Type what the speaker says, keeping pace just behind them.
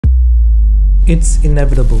It's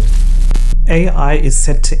inevitable. AI is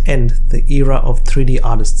set to end the era of 3D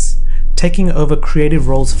artists, taking over creative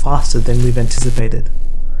roles faster than we've anticipated.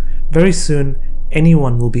 Very soon,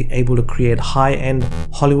 anyone will be able to create high-end,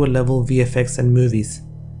 Hollywood-level VFX and movies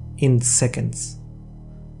in seconds.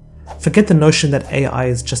 Forget the notion that AI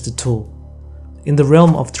is just a tool. In the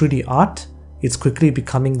realm of 3D art, it's quickly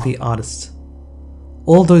becoming the artist.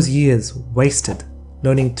 All those years wasted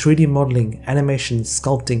learning 3D modeling, animation,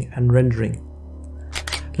 sculpting, and rendering.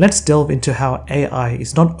 Let's delve into how AI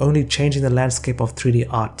is not only changing the landscape of 3D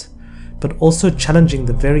art, but also challenging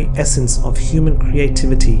the very essence of human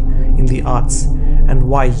creativity in the arts, and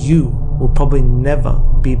why you will probably never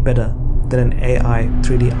be better than an AI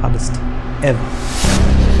 3D artist ever.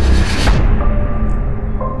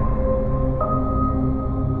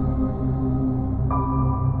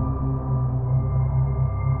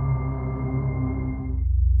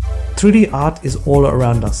 "3D art is all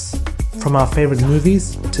around us, from our favorite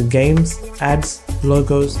movies to games, ads,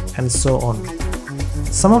 logos, and so on.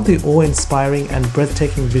 Some of the awe-inspiring and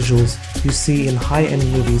breathtaking visuals you see in high-end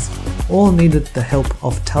movies all needed the help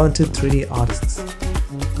of talented 3D artists.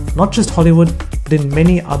 Not just Hollywood, but in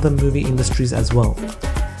many other movie industries as well.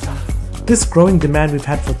 This growing demand we've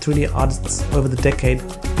had for 3D artists over the decade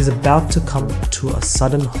is about to come to a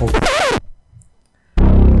sudden halt.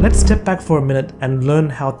 Let's step back for a minute and learn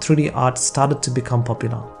how 3D art started to become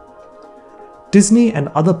popular. Disney and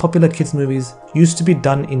other popular kids movies used to be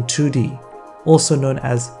done in 2D, also known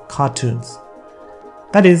as cartoons.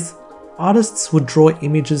 That is, artists would draw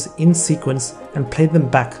images in sequence and play them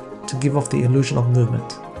back to give off the illusion of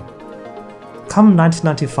movement. Come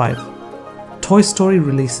 1995, Toy Story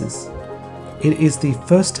releases. It is the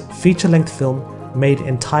first feature-length film made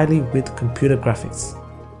entirely with computer graphics.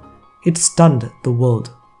 It stunned the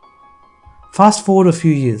world. Fast forward a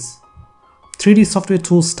few years, 3D software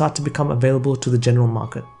tools start to become available to the general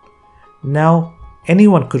market. Now,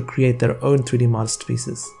 anyone could create their own 3D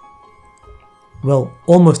masterpieces. Well,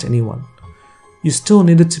 almost anyone. You still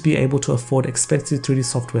needed to be able to afford expensive 3D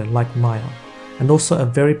software like Maya, and also a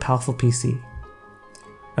very powerful PC.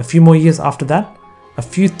 A few more years after that, a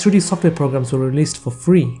few 3D software programs were released for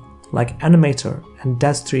free, like Animator and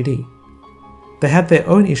Daz 3D. They had their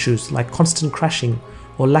own issues like constant crashing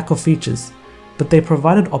or lack of features, but they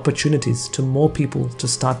provided opportunities to more people to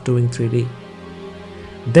start doing 3D.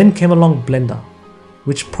 Then came along Blender,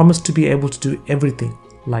 which promised to be able to do everything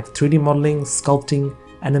like 3D modeling, sculpting,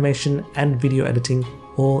 animation, and video editing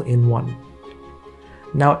all in one.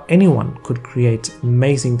 Now anyone could create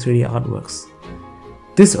amazing 3D artworks.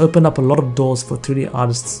 This opened up a lot of doors for 3D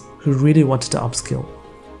artists who really wanted to upskill.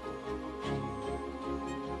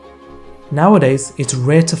 Nowadays, it's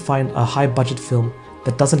rare to find a high-budget film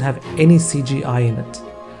that doesn't have any CGI in it,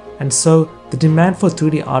 and so the demand for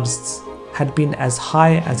 3D artists had been as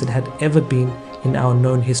high as it had ever been in our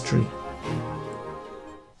known history.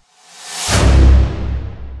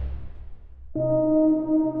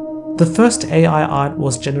 The first AI art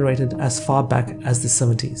was generated as far back as the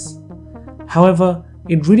 70s. However,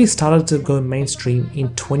 it really started to go mainstream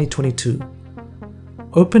in 2022.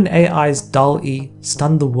 OpenAI's DALL-E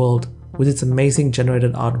stunned the world with its amazing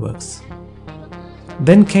generated artworks.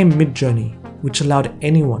 Then came Midjourney, which allowed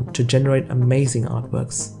anyone to generate amazing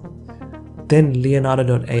artworks. Then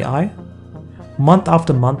Leonardo.ai. Month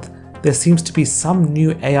after month, there seems to be some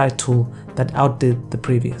new AI tool that outdid the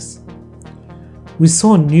previous. We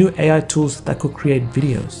saw new AI tools that could create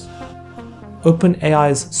videos.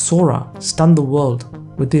 OpenAI's Sora stunned the world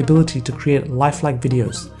with the ability to create lifelike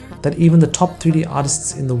videos that even the top 3D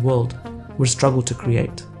artists in the world would struggle to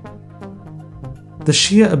create. The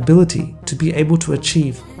sheer ability to be able to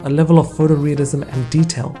achieve a level of photorealism and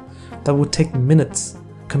detail that would take minutes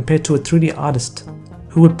compared to a 3D artist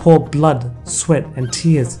who would pour blood, sweat, and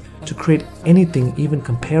tears to create anything even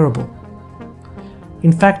comparable.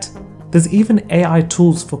 In fact, there's even AI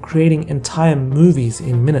tools for creating entire movies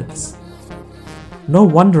in minutes. No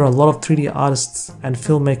wonder a lot of 3D artists and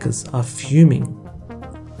filmmakers are fuming.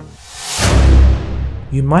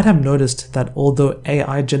 You might have noticed that although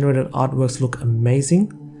AI-generated artworks look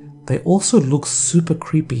amazing, they also look super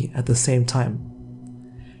creepy at the same time.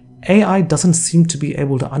 AI doesn't seem to be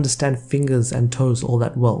able to understand fingers and toes all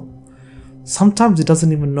that well. Sometimes it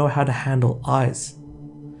doesn't even know how to handle eyes.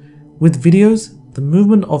 With videos, the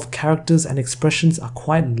movement of characters and expressions are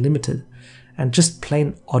quite limited and just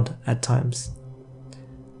plain odd at times.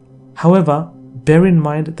 However, bear in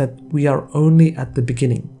mind that we are only at the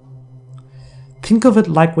beginning. Think of it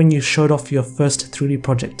like when you showed off your first 3D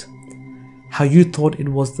project. How you thought it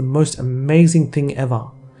was the most amazing thing ever,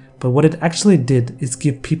 but what it actually did is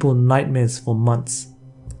give people nightmares for months.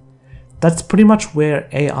 That's pretty much where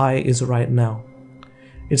AI is right now.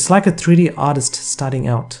 It's like a 3D artist starting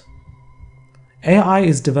out. AI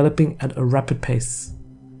is developing at a rapid pace.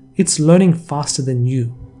 It's learning faster than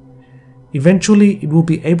you. Eventually, it will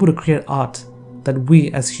be able to create art that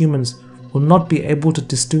we as humans will not be able to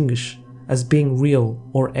distinguish as being real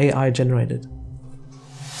or AI generated.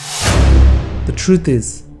 The truth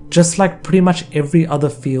is, just like pretty much every other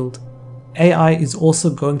field, AI is also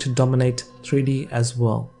going to dominate 3D as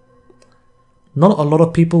well. Not a lot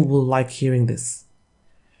of people will like hearing this.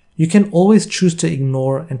 You can always choose to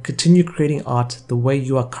ignore and continue creating art the way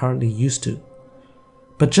you are currently used to.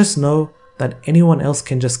 But just know that anyone else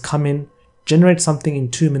can just come in, generate something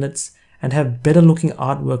in 2 minutes, and have better looking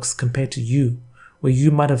artworks compared to you, where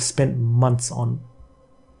you might have spent months on.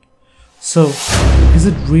 So, is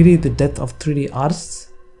it really the death of 3D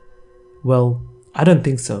artists? Well, I don't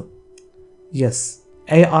think so. Yes,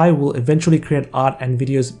 AI will eventually create art and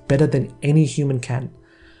videos better than any human can,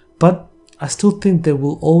 but I still think there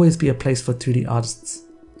will always be a place for 3D artists.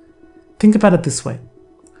 Think about it this way.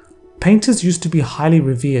 Painters used to be highly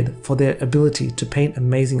revered for their ability to paint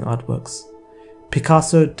amazing artworks.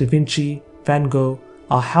 Picasso, Da Vinci, Van Gogh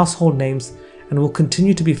are household names and will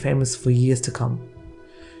continue to be famous for years to come.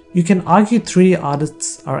 You can argue 3D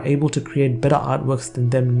artists are able to create better artworks than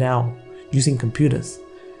them now using computers,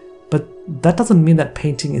 but that doesn't mean that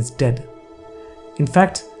painting is dead. In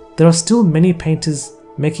fact, there are still many painters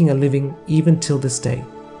making a living even till this day.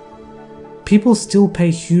 People still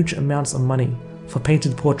pay huge amounts of money for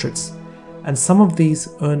painted portraits, and some of these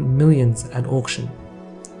earn millions at auction.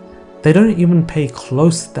 They don't even pay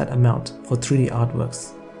close that amount for 3D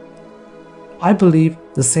artworks. I believe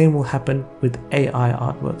the same will happen with AI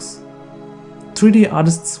artworks. 3D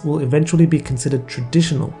artists will eventually be considered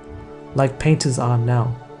traditional, like painters are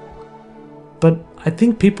now. But I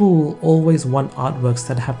think people will always want artworks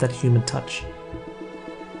that have that human touch.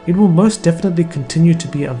 It will most definitely continue to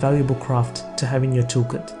be a valuable craft to have in your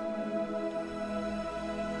toolkit.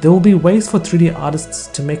 There will be ways for 3D artists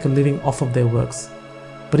to make a living off of their works,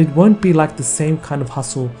 but it won't be like the same kind of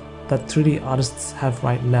hustle that 3D artists have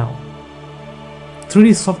right now.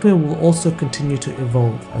 3D software will also continue to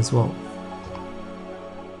evolve as well.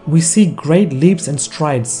 We see great leaps and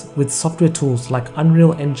strides with software tools like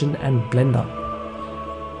Unreal Engine and Blender.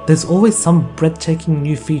 There's always some breathtaking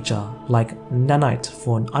new feature like Nanite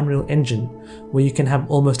for an Unreal Engine, where you can have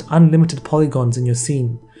almost unlimited polygons in your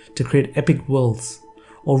scene to create epic worlds,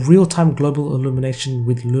 or real-time global illumination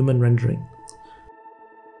with Lumen rendering.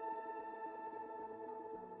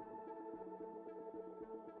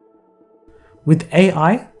 With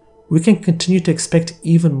AI, we can continue to expect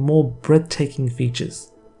even more breathtaking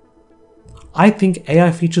features. I think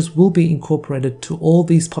AI features will be incorporated to all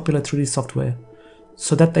these popular 3D software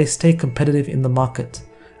so that they stay competitive in the market,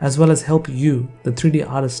 as well as help you, the 3D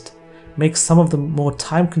artist, make some of the more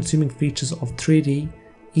time-consuming features of 3D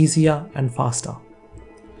easier and faster.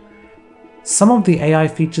 Some of the AI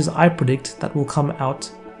features I predict that will come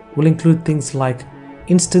out will include things like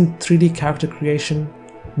instant 3D character creation,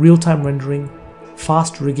 real-time rendering,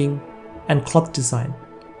 fast rigging, and cloth design.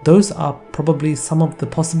 Those are probably some of the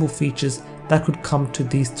possible features that could come to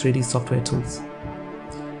these 3D software tools.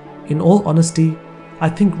 In all honesty, I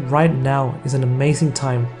think right now is an amazing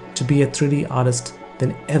time to be a 3D artist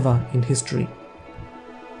than ever in history.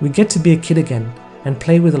 We get to be a kid again and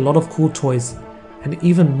play with a lot of cool toys, and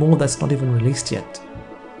even more that's not even released yet.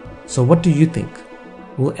 So what do you think?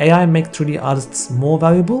 Will AI make 3D artists more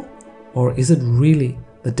valuable, or is it really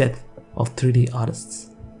the death of 3D artists?